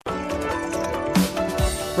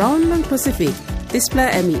round long Pacific. Display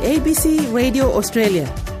ABC Radio Australia.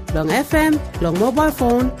 Long FM, long mobile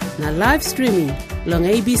phone, na live streaming. Long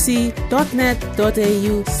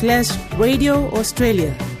abc.net.au/Radio Australia.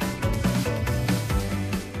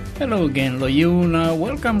 Hello again, lo you na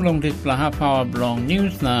welcome long this half hour long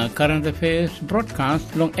news na current affairs broadcast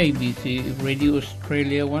long ABC Radio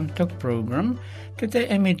Australia One Talk program. Today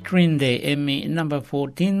Emmy Trinde Emmy number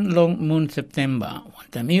 14 long moon September. One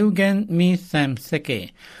time you again, me Sam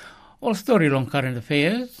Seke. All story long current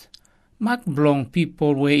affairs. Mark Blong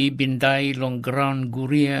people where he been die long ground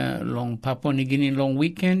Guria long Papua New Guinea long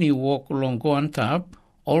weekend he walk long Goantap.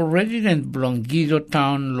 All resident belong Gizo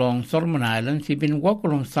town long Solomon Islands. He been walk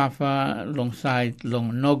along Safa alongside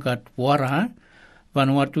long Nogat Wara.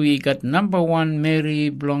 Vanuatu he got number 1 Mary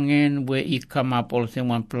belonging where he come up also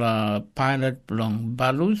one pilot belong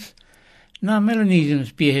Balus. Now Melanesian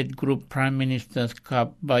Spearhead Group Prime Minister's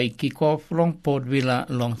Cup by kickoff long Port Villa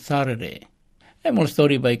long Saturday. A more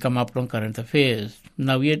story by come up long current affairs.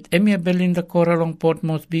 Now yet Emia Belinda Cora long Port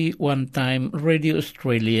Moresby one time Radio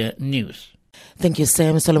Australia News. Thank you,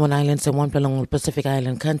 Sam. Solomon Islands and one long Pacific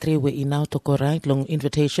Island country where he now took a right long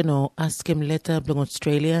invitation or ask him letter long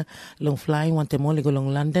Australia, long flying one temoli go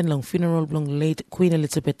long London, long funeral long late Queen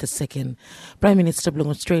Elizabeth II. Prime Minister long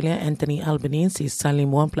Australia Anthony Albanese is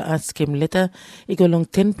Salim Wampla ask him letter. He go long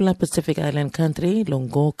 10 Pacific Island country long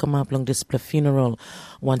go come up long this funeral.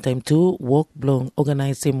 One time two walk long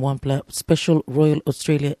organize him Wampla Special Royal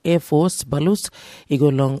Australia Air Force Balus. He go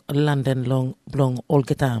long London long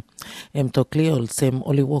Olgeta. To clear all same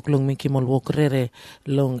only walk long Mickey Mol walk rere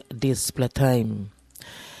long this time.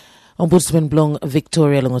 Ombudsman Blong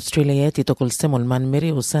Victoria long Australia titokol semol man meri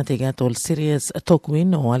usate gat all serious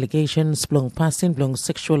talkwin or allegations blong passing blong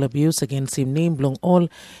sexual abuse against him name blong all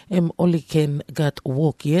only can got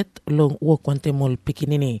walk yet long walk one temol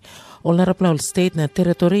pikinini. All narapla all state na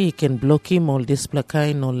territory can block him all display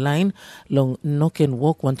kind online long no can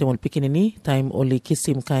walk one temol pikinini time only kiss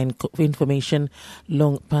him kind information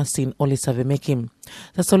long passing only save make him.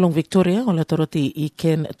 That's all long Victoria all authority he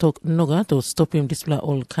can talk noga to stop him display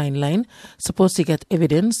all kind line. Suppose he get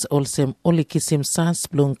evidence all same only kiss him sas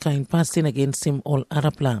blong kind passing against him all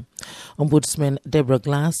arapla. Ombudsman Deborah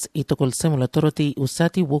Glass itokol semol authority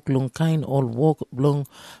usati walk long kind all walk blong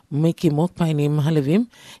make him walk pine him halivim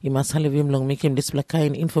he must halivim long make him display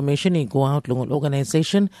kind information he go out long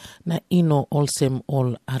organization na ino all same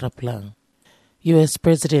all arapla. U.S.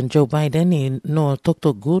 President Joe Biden in no talk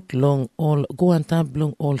good long all Guanta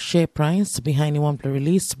blung all share price behind one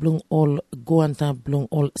release blung all Guanta blung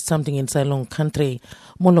all something inside long country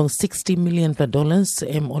more long $60 million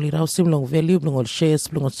only rausim long value blung all shares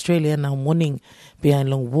blung Australia now morning behind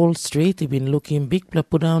long Wall Street he been looking big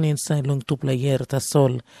put down inside long 2 year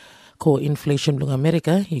tasol. Core inflation blong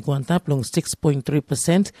America he went up long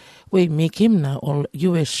 6.3% we make him now all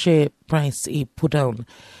US share price he put down.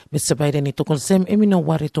 Mr. Biden he took all same emino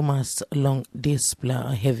worry Thomas long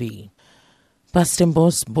display heavy. Past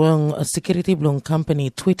boss blong security blong company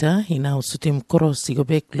Twitter he now suit him cross he go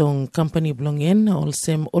back long company blong in all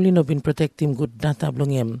same only no been protect him good data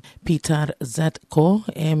blong him. Peter Zatko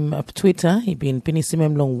Twitter he been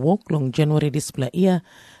pinisim long walk long January display year.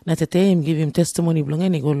 Natete him give him testimony blong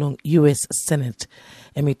and he go long US Senate.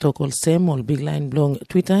 He talk all same all big line blong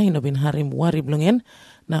Twitter he no been harim worry blong in.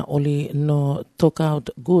 Na only no talk out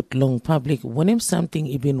good long public when him something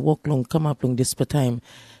he been walk long come up long this time.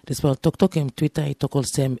 This well talk him Twitter he talk all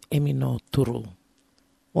same emino turu.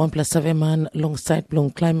 1+7 man long side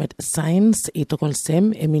long climate science he talk all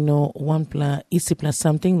same emino 1+EC+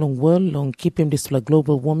 something long world long keep him this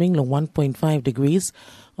global warming long 1.5 degrees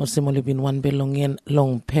or same only been 1 bell long in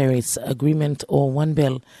long Paris agreement or 1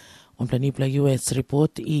 bell. On Planipla US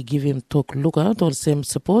report, he give him talk look out or same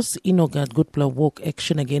suppose he no got good pla work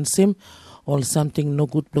action against him or something no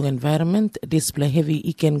good plong environment display heavy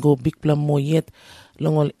he can go big pla more yet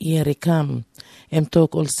long all year come.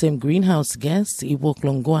 Talk all same greenhouse gas he work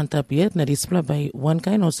long go on top yet na display by one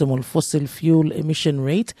kind or some fossil fuel emission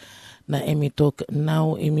rate na talk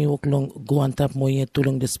now work long go on top more yet too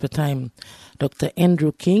long this time. Dr.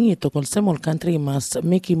 Andrew King he talk all same all country must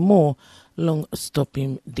make him more long stop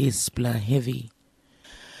him display heavy.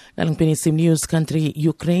 Dalang pinisim news country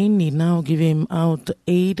Ukraine he now give him out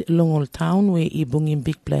aid long all town where he bring him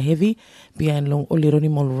big play heavy behind long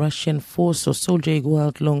olironimol Russian force or soldier go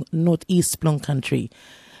out long northeast long country.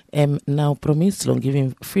 Now promise long give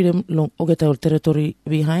him freedom long ogatau territory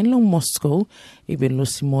behind long Moscow he been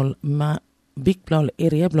lusimol big play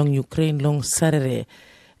area long Ukraine long Saturday.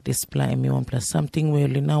 Display me 1+something where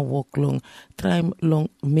he now walk long try long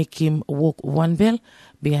make him walk 1 bell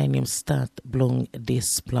behind him start blong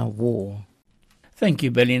display war. Thank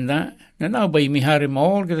you, Belinda. Now by mihari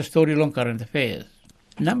mo get a story long current affairs.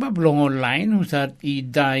 Number blong online usat I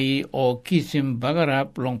dai o kisim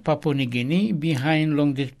bagarap long Papua New Guinea behind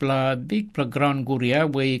long display big playground guria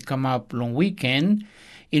where come up long weekend.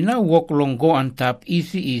 Ina walk long go on tap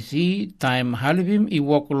easy time halivim I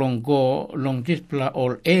walk long go long display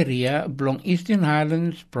all area blong Eastern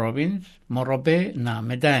Highlands province Morobe na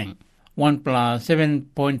Medang.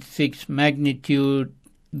 1+7.6 magnitude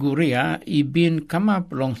Guria ibin come up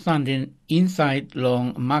long standing inside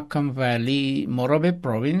long Makam Valley, Morobe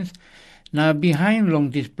province. Na behind long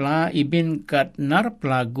display ibin got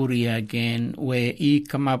Narpla Guria again where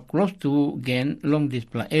come up close to again long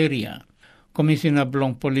display area. Commissioner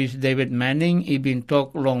Blong Police David Manning ibin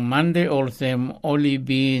talk long Monday also only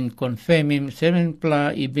been confirming 7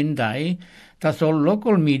 pla ibin die. That's all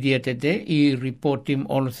local media today report him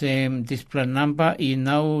also display number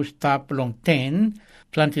now stop long 10.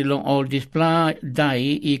 Plenty long all display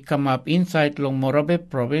die come up inside long Morobe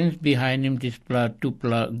province behind him display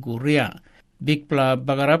Tupla Guria. Big pla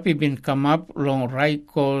Bagarapi been come up long Right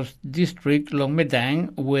Coast district long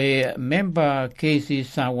Medang where member Casey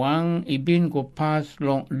Sawang ibin go past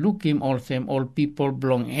long look him also all people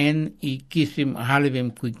belong in kiss him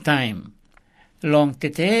halivim quick time. Long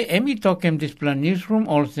tete, emi tokem display newsroom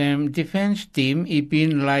also defense team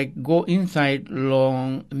been like go inside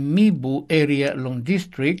long Mibu area long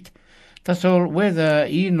district. That's all whether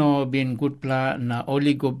been good pla na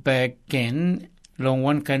only go back can long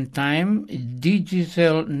one kind time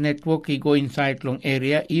digital network go inside long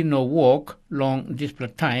area walk long display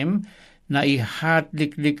time na hard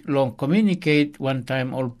lik long communicate one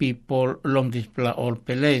time all people long display all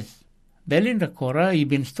place. Belinda Cora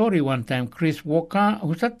been story one time Chris Walker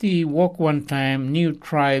usati walk one time New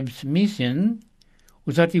Tribes Mission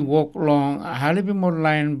usati walk long halibimor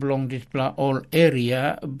line belong display all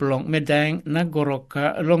area belong Medang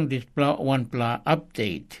Nagoroka long display one pla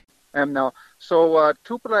update. Now so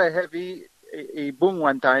two pla heavy a boom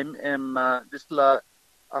one time this la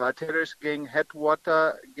terrorist gang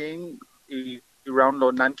headwater gang around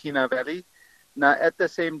lo Nankina Valley. Now, at the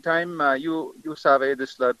same time, you sabe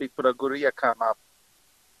this la big pura guria come up.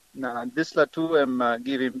 Now, this la too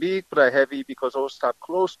giving big pura heavy because all start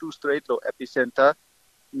close to straight lo epicenter.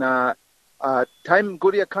 Now, time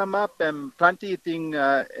guria come up and plenty thing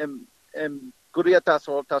guria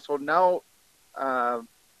tasol now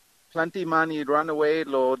plenty money run away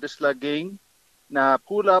lo this la gang. Now,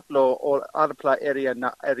 pull up lo all other pla area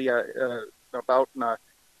about na.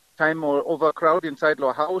 Time or overcrowd inside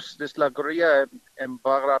lo house this la guria and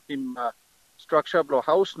barapim structure lo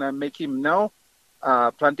house na make him now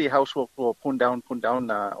plenty house work lo pun down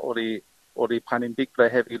ori panin big pla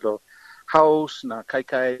heavy lo house na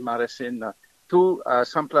kai marasin na two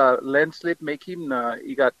sampla landslip make him na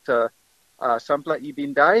he got sampla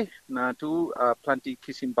ibin die na two plenty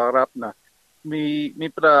kissing barap na mi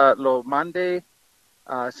pra lo Monday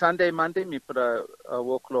Sunday, Monday, mi pura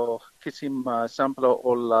walk lo kisim sample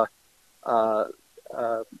all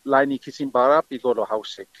line kisim barap I go lo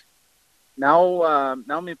house sick. Now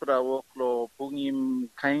mi pura walk lo bungim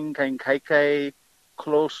kain kai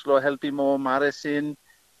close lo help him more marasin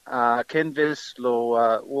canvas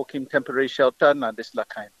lo walking temporary shelter na this la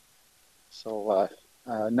kind. So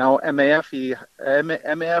now MAF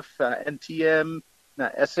NTM na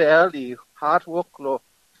SAL hard work lo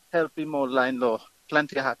help him more line lo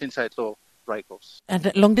plenty hard inside lo rifles.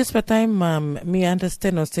 And long this time, me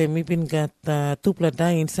understand or say me been got tupla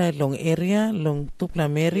die inside long area, long tupla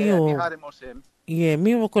Mary or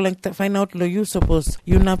me will collect find out lo you suppose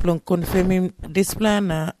you not long confirming this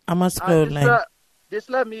plan amas lo line. This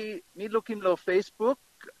la me looking lo Facebook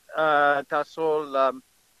that's all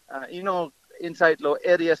inside lo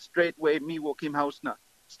area straight way me walking house na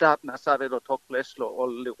start na sare lo talk place lo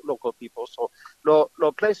all local people so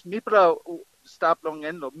lo place me pra stop long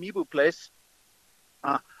end lo Mibu place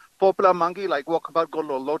popular monkey like walk about go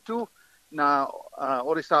lo lotu na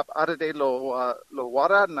ori stop arade lo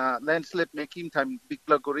water na landslip making time big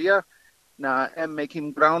guria na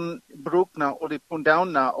making ground brook na ori pun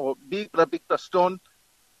down na or big stone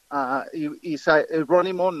isa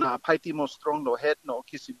ronimo na paiti mo strong lo head no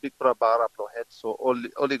kisi big barap lo head so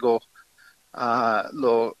oli go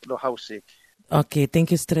lo house. Okay,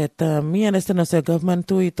 thank you straight. Me understand as a government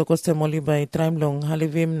too ito ko sa moli by trim long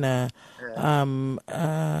halivim na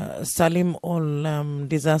salim all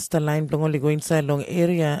disaster line long only go inside long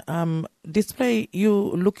area display you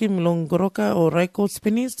looking long goroka or Raiko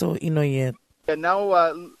spinis or ino yet. And now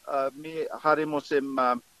me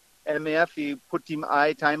harimosem MAF put him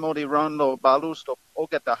eye time only run lo balus to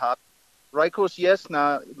get the heart Raikos yes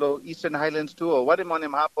na lo Eastern Highlands too. Or what him on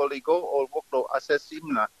him hapoli go or work lo assess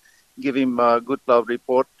him na give him a good love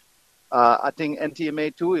report. I think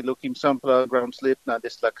NTMA too. He look him some ground slip na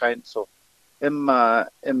this la kind so.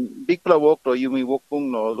 Big pla work lo yumi work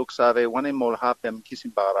bung no look save one him all half him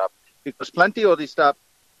kissing barap because plenty of the stuff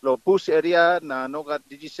lo push area na noga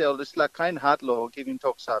digicel this la kind hard lo give him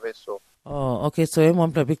talk save so. Oh, okay. So I'm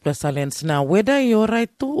on big plus silence now. Whether you're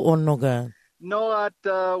right too or noga? No, at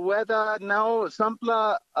weather now,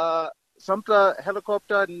 Sampla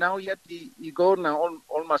helicopter now yet you go now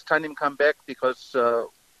almost time him come back because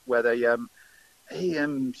whether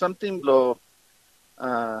something low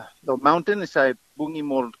the mountain is a bungy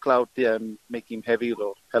mold cloud there make him heavy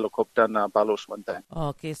low helicopter na balos one time.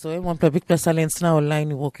 Okay, so I'm on big plus silence now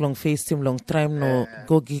line walk long face him long time no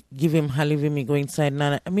go give him halive me go inside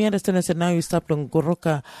now. Me understand I said now you stop long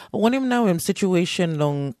Goroka. When him now situation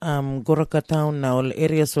long Goroka town now all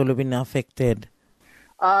areas all been affected.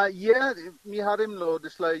 Yeah, me had him lo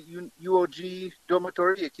this like UOG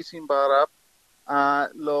dormitory kissing bar up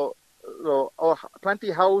plenty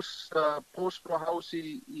house post pro house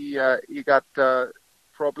he got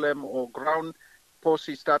problem or ground post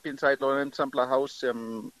he stop inside Lawrence Sampla house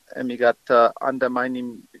and he got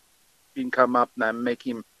undermining being come up and make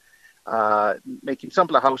him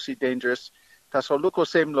Sampla house dangerous. Taso luko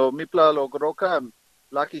same lo mipla lo Goroka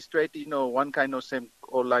lucky straight one kind of same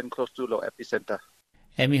or line close to lo epicenter.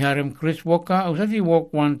 Emi harem Chris Walker, Usati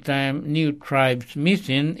walk one time, new tribes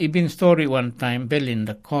missing, ibin story one time,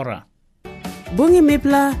 Belinda Cora. Bungi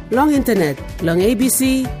Mipla, long internet, long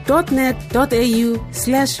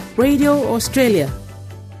abc.net.au/Radio Australia.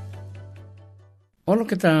 All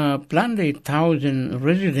kita plan 1,000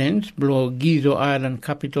 residents below Gizo Island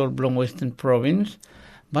capital below Western Province.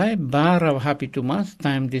 By bar of happy to mas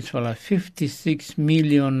time this for a $56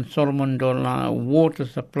 million Solomon dollar water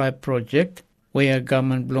supply project where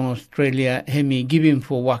government belong Australia hemi giving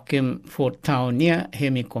for Wakem for town near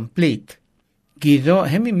hemi complete. Gizo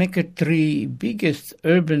hemi make a 3 biggest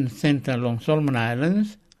urban center along Solomon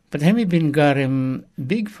Islands, but hemi been got him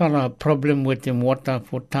big fella problem with him water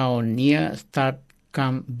for town near start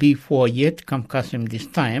come before yet come custom this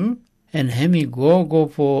time, and hemi go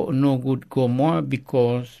for no good go more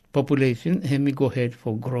because population hemi go ahead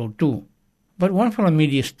for grow too. But one from a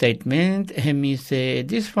media statement, hemi say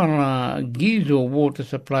this from a Gizo water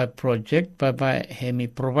supply project by hemi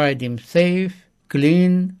provide him safe,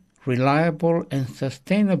 clean, reliable and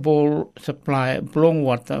sustainable supply blong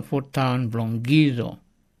water for town blong Gizo.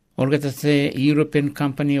 Olgata say European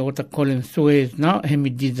company water calling Suez now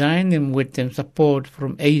hemi design them with them support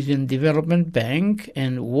from Asian Development Bank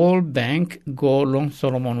and World Bank go along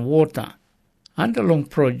Solomon water. Under long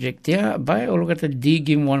project here, by Olgata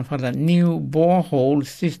digging one for the new borehole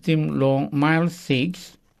system long mile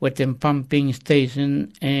 6 with them pumping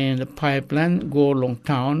station and the pipeline go along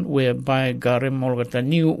town whereby Garem Olgata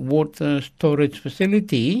new water storage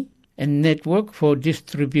facility and network for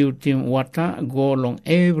distributing water go along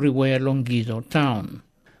everywhere along Gizo town.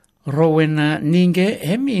 Rowena Ninge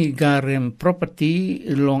hemi Garem property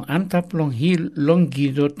long Antap long hill long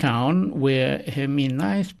Gizo town where hemi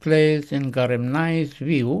nice place and Garem nice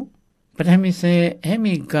view. But hemi say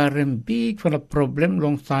hemi Garem big for a problem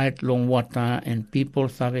long side long water and people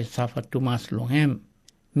suffer too much long hem.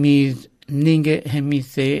 Ms. Ninge hemi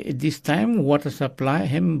say this time water supply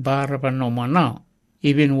hem baraba no more now.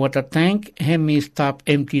 Even water tank hemi stop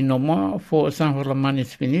empty no more for some of the money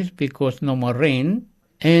is finished because no more rain.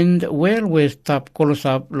 And well we stop close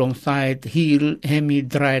up alongside hill hemi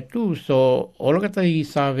dry too, so all gata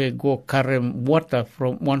save go carry water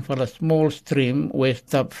from one for a small stream where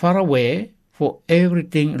stop far away for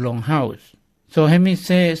everything long house. So hemi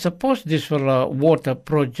say suppose this for a water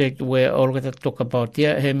project where all gata talk about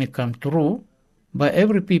here hemi come through, but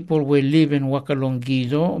every people will live and work along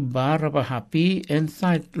Gizo, baraba happy and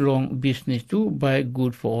side long business too, by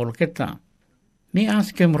good for all gata. Me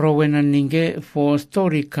ask him Rowena Ninge for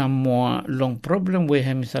story come more long problem where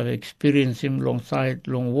him have experience him long side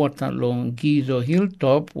long water long Gizo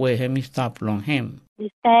hilltop where him stop long him.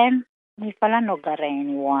 This time me fala no gara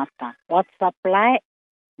any water. What supply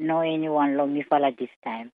no anyone long me fala this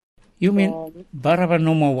time. You mean baraba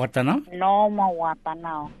no more water now? No more water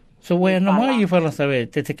now. So where no more you fala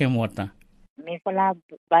sabe te take water? Me fala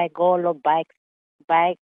by go lo bike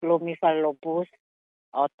lo me fala lo bus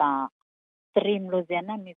or ta stream lo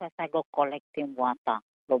zena mi fa go collecting water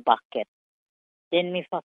lo bucket. Then me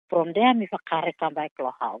fa from there me fa carry come back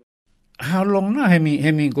lo house. How long now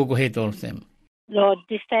hemi go ahead all them? Lo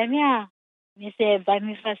this time yeah. Me say by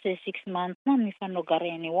me fa say 6 months now me fa no get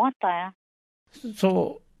any water.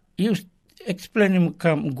 So you explain him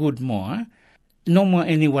come good more. No more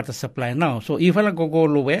any water supply now. So if I go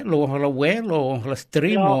lo well or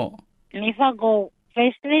stream or if I go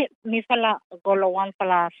firstly, if I go lo one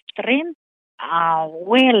pala stream,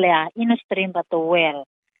 well in a stream but a well.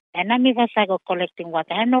 And I'm if I go collecting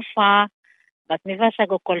water. I'm not far, but if I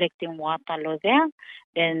go collecting water lo there,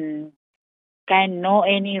 then kind no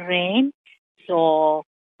any rain, so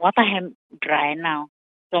water am dry now.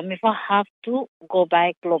 So if I have to go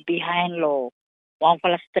back lo behind lo one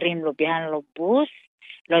pala stream lo behind lo bush,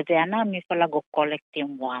 lo there na if I go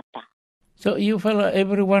collecting water. So you fella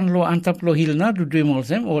everyone lo antap lo hill na to do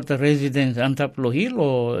them or the residents antap lo hill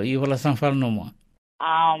or you fella some fella no more?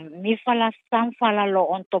 Me fella some fella lo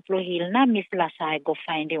on top lo hill na me fella say go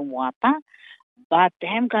finding water, but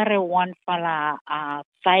hem gare one fella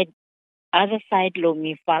other side lo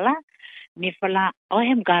me fella oh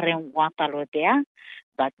hem gare water lo there,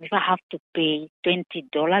 but me have to pay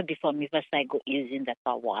 $20 before me say go using the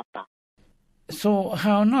water. So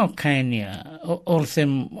how now Kenya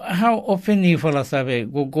also how often you fella sabe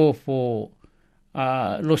go for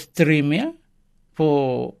lo stream ya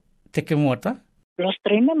for taking water? Lo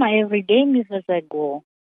stream my every day me say go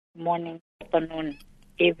morning, afternoon,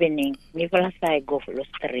 evening. Me fella say go for lo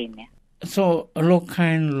stream ya. So lo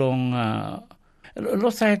kind long lo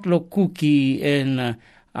side lo cookie and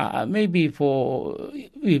maybe for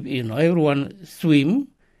everyone swim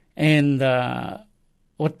and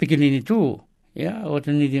what beginning too. Yeah, what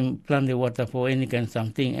needing plenty water for any kind of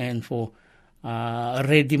something and for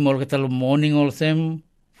ready more morning also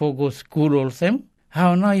for go school also.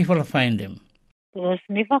 How now you will find them? Because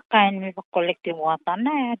me for collecting water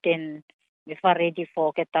na then me for ready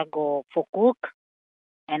for go for cook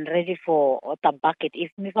and ready for the bucket.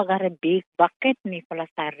 If me for got a big bucket, me for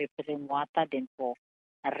start representing water then for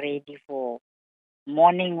ready for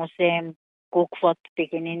morning also cook for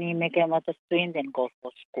beginning make a water swim then go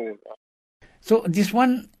for school. So this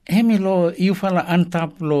one, hemilo, you fala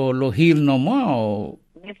antap lo hill no more? Or?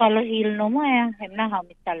 Me follow hill no more, hem na how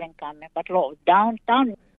me telling kame, but lo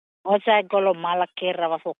downtown. Also I go lo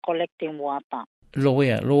Malakera for collecting water. Lo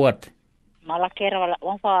where? Lo what? Malakera,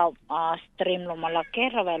 one for stream lo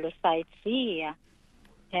Malakera, lo side sea.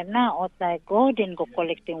 Hem na also I go then go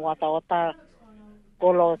collecting water. Water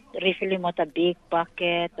go lo refilling water big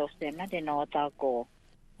bucket or something. Then water go.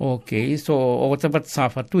 Okay, so what about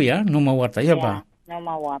Safa too, yeah? No more water, yeah, ba? No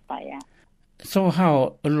more water, yeah. So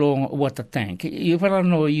how long water tank? You ever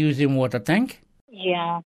know using water tank?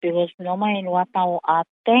 Yeah, because no more in water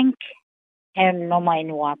tank, him no more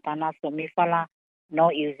in water na so me fala no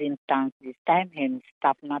using tank this time. Him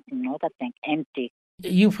stop nothing, no the tank empty.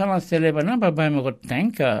 You fala seleba na ba buy me got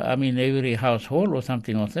tank? I mean every household or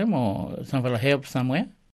something or them or some fala help somewhere?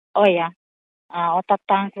 Oh yeah. Ota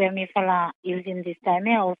tank where me fala using this time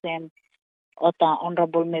also ota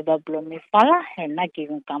honorable me bablo me fala and na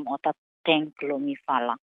giving come ota tank lo me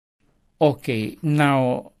fala. Okay,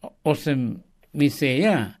 now also me say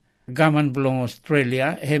yeah, government belong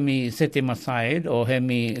Australia hemi set him aside or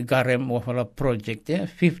hemi garem of a project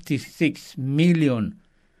 56 million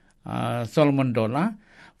Solomon dollar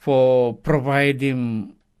for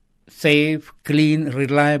providing safe, clean,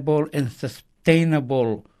 reliable and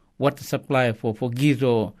sustainable water supply for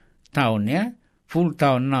Gizo town, yeah? Full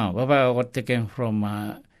town now. Baba got taken from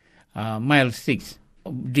mile 6,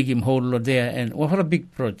 digging hole there, and what a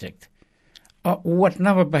big project. What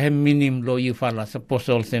number by him minimum lo you fala suppose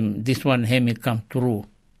also this one hemi come through?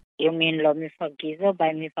 You mean lo me for Gizo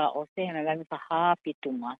by me for also by me for happy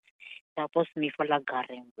too much. Suppose me for la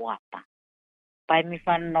garden water. By me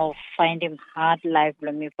for no find him hard life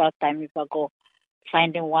lo me for time me for go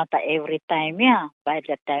finding water every time, yeah. By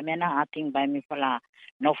the time, I think by me fala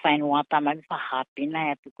no find water, I'm happy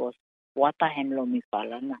na because water hem lo me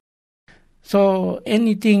fala na. So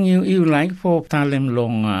anything you like for Talem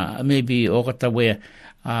long, maybe Okata where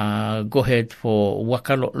go ahead for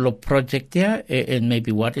waka lo project there and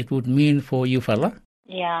maybe what it would mean for you fala?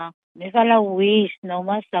 Yeah, me fala wish no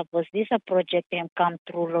more suppose this a project can come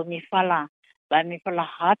through lo me fala. But me fala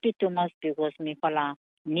happy too much because me fala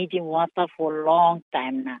needing water for a long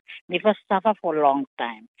time now. Me first suffer for a long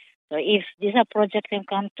time. So if this a project can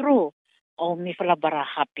come through, me feel bara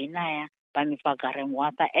happy na ya. By me for garem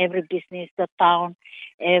water, every business, the town,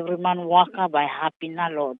 every man waka by happy na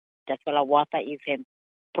Lord. That's why water if him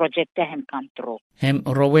project him come through. Hem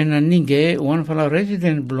Rowena Ninge, one for a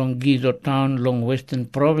resident belong Gizo town, long Western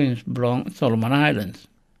province belong Solomon Islands.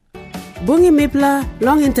 Bungi Mipla,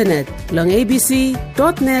 long internet, long abc.net.au/Radio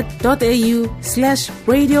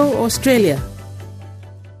Australia.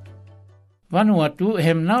 Vanuatu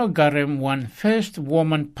hem now garem one first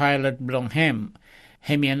woman pilot belong hem.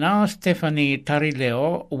 Hemiana Stephanie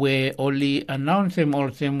Tarileo, we only announce him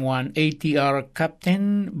also one ATR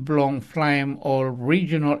captain belong flying all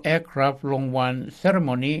regional aircraft long one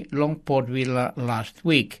ceremony long Port Vila last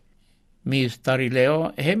week. Miss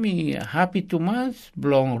Tarileo, hemi happy to mas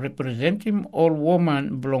belong representing all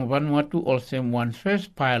woman belong Vanuatu also one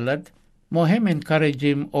first pilot. Mo hem encourage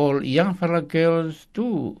him all young fellow girls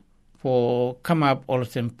too for come up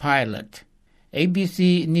also pilot.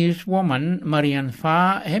 ABC newswoman Marian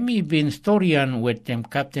Fa hemi been historian with them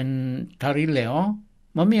Captain Tarileo.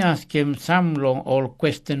 Mommy ask him some long all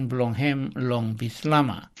question belong him long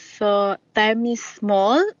bislama. So time is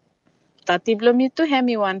small. Tati belum itu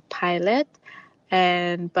hemi one pilot,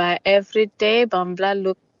 and by every day Bambla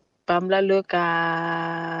look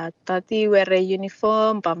tati wear a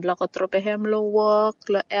uniform. Bambla ko trope hem lo walk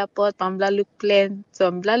lo airport. Bambla look plane. So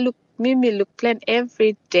Bambla look Mimi look plan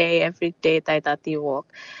every day tati walk.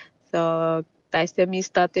 So I say me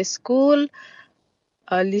start a school.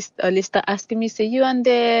 Lista asking me say you and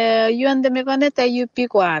the me gonna tell you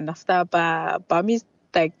pick one after ba me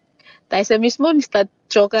like I say me small me start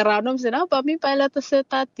joke around them say now ba me pilot say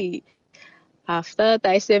tati. After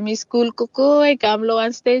I say me school kuku I come low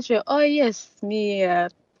on stage oh yes me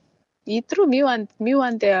itru me want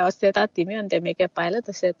the say tati me want the make a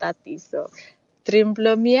pilot say tati so. Dream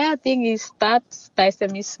belum ya, I think it starts, I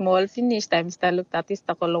me small finish, time start look tati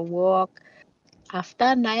start kalau walk.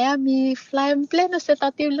 After naya me fly plane se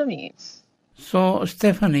tati belum ni. So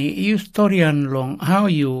Stephanie, you historian long, how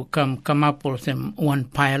you come up with them one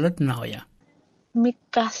pilot now ya? Me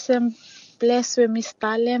kasem place with me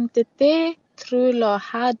stalem tete through lo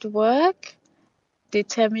hard work,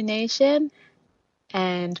 determination,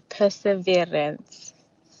 and perseverance.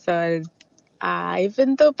 So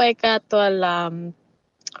even though I got all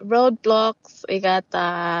roadblocks, I got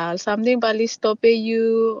something bali stop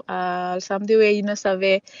you, something where you know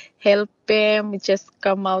save help them, just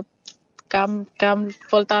come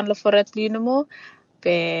full time for it, you know,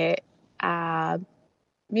 but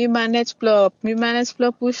me manage flow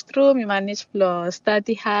push through, me manage flow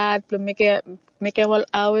study hard, flow make all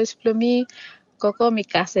hours flow me, koko me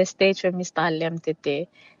kase stage where me stalem tete.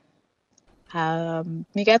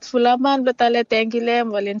 Migat fulaman betale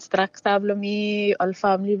tengilem wal instructor blomi all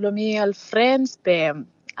family blomi all friends be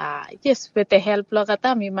yes with the help lo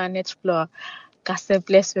kata mi manage lo kase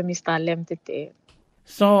place be mistalem tete.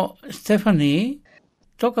 So Stephanie,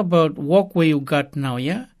 talk about work where you got now,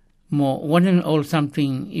 yeah? More one and all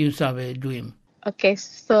something you sabe doing. Okay,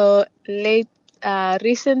 so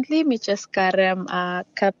recently me just karem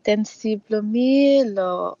captaincy blomi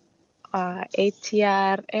lo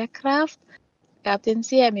ATR aircraft.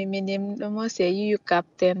 Captaincy, I mean, minimum say you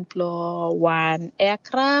captain plo one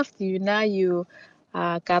aircraft. You know you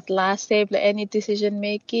got last say any decision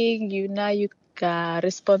making. You know you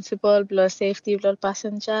responsible plo safety plo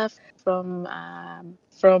passenger from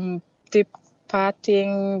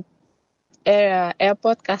departing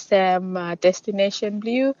airport kasem destination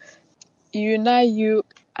blue. You know you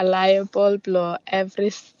are liable plo every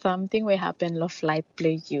something will happen lo flight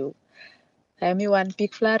play you. Me one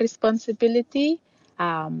big fly responsibility.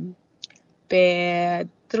 Throughout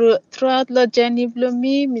the journey,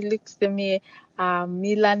 me looks to me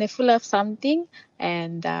learn full of something,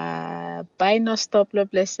 and by no stop lo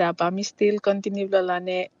place but me still continue to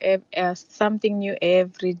learn something new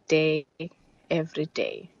every day.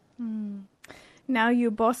 Now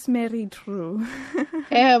your boss married true.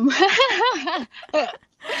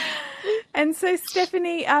 And so,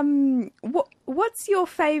 Stephanie, what's your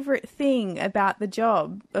favorite thing about the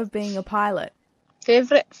job of being a pilot?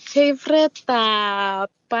 Favorite part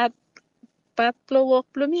plo work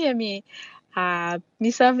plo me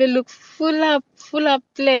save look full up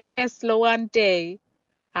place lo one day.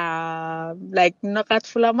 Like nokat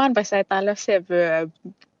full of man by side tala save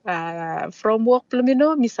from work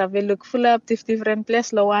plo me save look full up different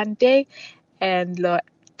place lo one day, and lo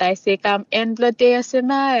I say come end the day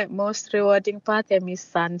asema most rewarding part is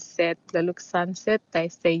sunset. The look sunset I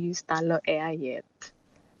say you stalo air yet.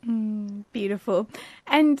 Beautiful.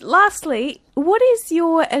 And lastly, what is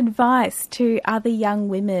your advice to other young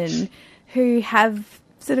women who have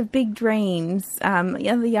sort of big dreams,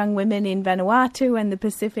 other young women in Vanuatu and the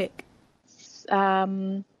Pacific?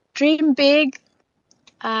 Dream big,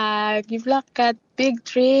 give luck at big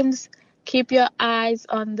dreams, keep your eyes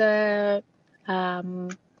on the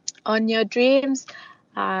on your dreams,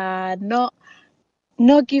 no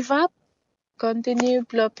give up, continue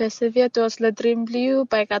to persevere towards the dream blue,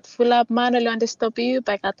 by got full up man only to stop you,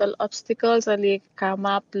 by got all obstacles only come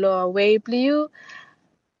up low way blue,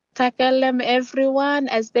 tackle them everyone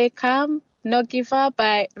as they come, No give up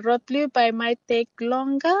by road blue by might take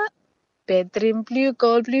longer. But dream blue,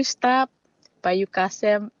 gold blue stop by you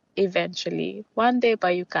kasem eventually. One day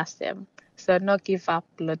by you kasem. So no give up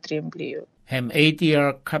lo dream blue. Hem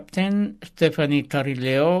 8-year captain Stephanie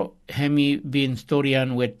Tarileo, hemi bin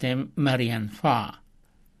storian with them Marianne Farr.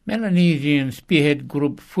 Melanesian Spearhead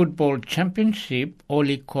Group Football Championship,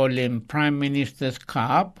 only call him Prime Minister's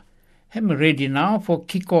Cup, hem ready now for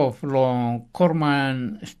kick-off long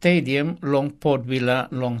Corman Stadium long Port Vila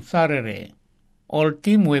long Saturday. All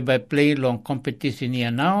team whereby play long competition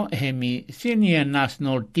here now, hemi senior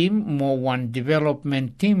national team, more one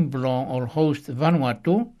development team belong all host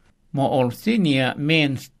Vanuatu, more all senior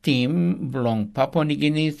men's team belong Papua New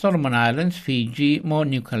Guinea, Solomon Islands, Fiji, more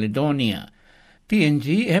New Caledonia.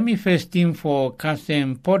 PNG, hemi first team for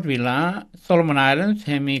Kasem Port Vila, Solomon Islands,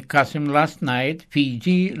 hemi Kasem last night,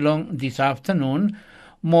 Fiji long this afternoon,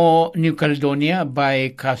 more New Caledonia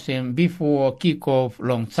by Kasem before kickoff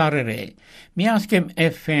long Saturday. Me ask him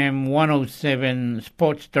FM 107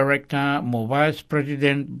 Sports Director, more Vice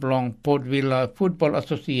President belong Port Vila Football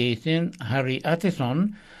Association, Harry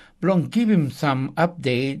Attison, belong give him some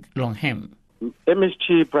update long him.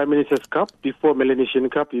 MSG Prime Minister's Cup, before Melanesian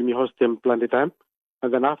Cup, you may host them plenty time.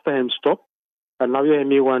 And then after him stop. And now you have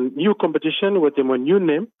me one new competition with them a new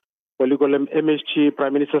name. Well, you call them MSG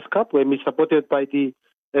Prime Minister's Cup, where we supported by the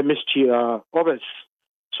MSG Overs.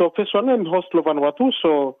 So first one in host lo Vanuatu.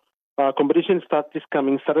 So competition starts this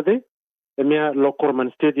coming Saturday. Emia Lo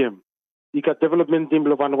Corman Stadium. You got development team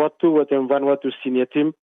lo Vanuatu with them Vanuatu senior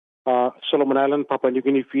team. Solomon Island, Papua New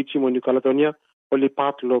Guinea, Fiji, New Caledonia. Only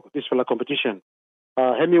part of this competition.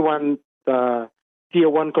 Hemi won Tier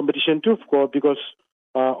 1 competition too, because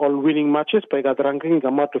all winning matches by that ranking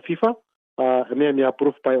come out to FIFA. Hemi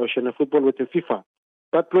approved by Oceania Football with the FIFA.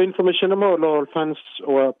 But pro information about all fans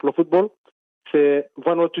or pro football, say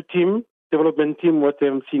Vanuatu team, development team with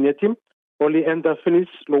them senior team, only enter finish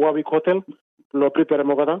lo Warwick Hotel, lo prepare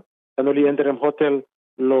mogada, and only enter them hotel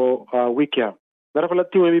lo Wikia.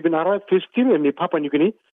 Narafala team we been arrived first team and Papua New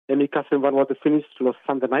Guinea. And Kasem Vanuatu finished last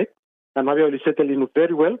Sunday night. And now we settled in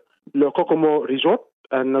very well. Le Kokomo Resort.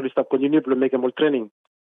 And now we start continuing to make more training.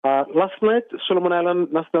 Last night, Solomon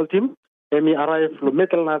Island national team. And we arrived lo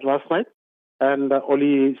Metal Night last night. And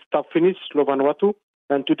only start finished lo Vanuatu.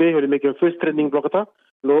 And today we make a first training blockata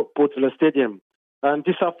lo Port Vila Stadium. And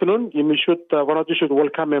this afternoon, Vanuatu should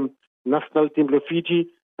welcome him national team lo Fiji.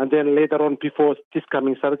 And then later on, before this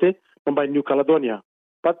coming Saturday, by New Caledonia.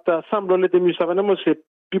 But some lo let them use say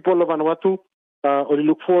people of Vanuatu only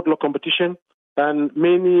look forward to competition, and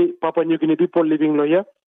many Papua New Guinea people living here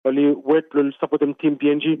only wait to support them team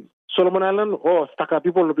PNG. Solomon Island Staka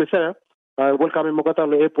people welcome in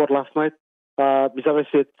Mogata airport last night. Besides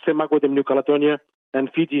said Semago them New Caledonia and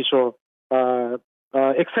Fiji. So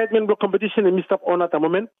excitement of competition in missed up on at the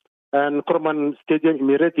moment, and Corman Stadium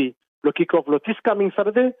immediately will kick off this coming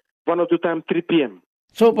Saturday, 1 or 2 time 3 p.m.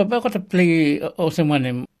 So, Papa got to play also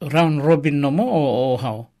one round robin no more or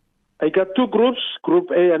how? I got 2 groups,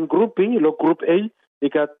 Group A and Group B. Look, Group A, you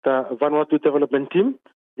got Vanuatu development team,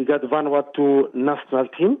 you got Vanuatu national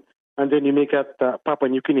team, and then you make it Papua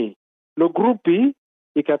New Guinea. Look, Group B,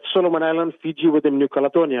 you got Solomon Island, Fiji with them New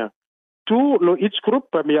Caledonia. 2 each group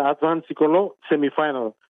may advance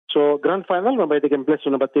semi-final. So grand final, they can play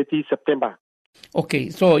on number 30 September. Okay,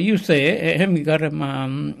 so you say we got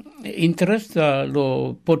interest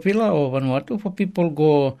lo Port Vila or Vanuatu for people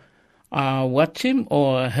go watch him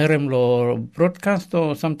or hear him lo broadcast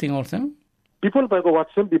or something also? People by go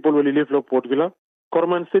watch him, people will live lo Port Vila.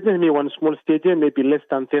 Corman Stadium, one small stadium, maybe less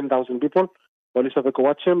than 10,000 people. Only have to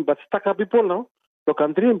watch him, but stuck up people now. The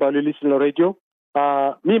country, but you listen to radio.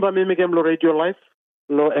 Me make him lo radio live,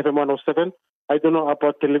 lo FM 107. I don't know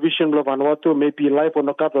about television lo Vanuatu, maybe live or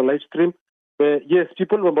no or live stream. Yes,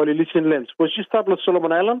 people will listen lens. But you start with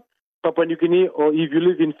Solomon Island, Papua New Guinea, or if you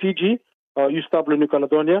live in Fiji, you start with New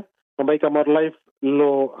Caledonia, and by come out live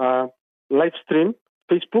live stream,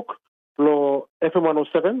 Facebook, lo FM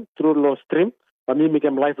 107 through lo stream, and me make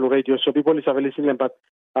them live lo radio. So people is listening, but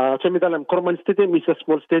Corman Stadium is a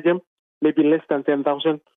small stadium, maybe less than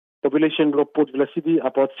 10,000. Population lo Port Vila City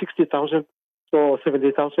about 60,000, so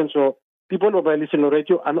 70,000. So people will listen to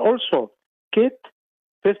radio, and also Kate.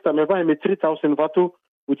 First time ever I made 3,000 Vatu,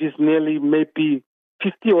 which is nearly maybe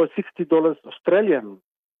 $50 or $60 Australian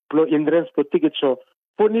in rents per ticket. So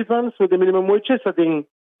for Nivans with the minimum wages, I think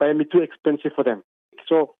I made too expensive for them.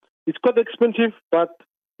 So it's quite expensive, but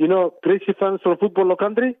crazy fans for football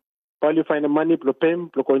country, while you find the money, pay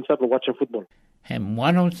coincide for watching football. Hem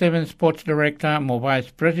 107 Sports Director,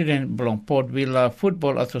 Vice President, Blong Port Vila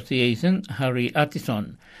Football Association, Harry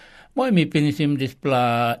Attison. Moi mi pinisim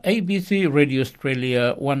displa ABC Radio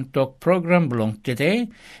Australia One Talk program belong today.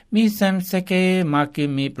 Mi sam seke maki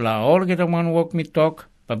mi pla all get one walk mi talk.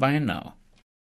 Bye bye now.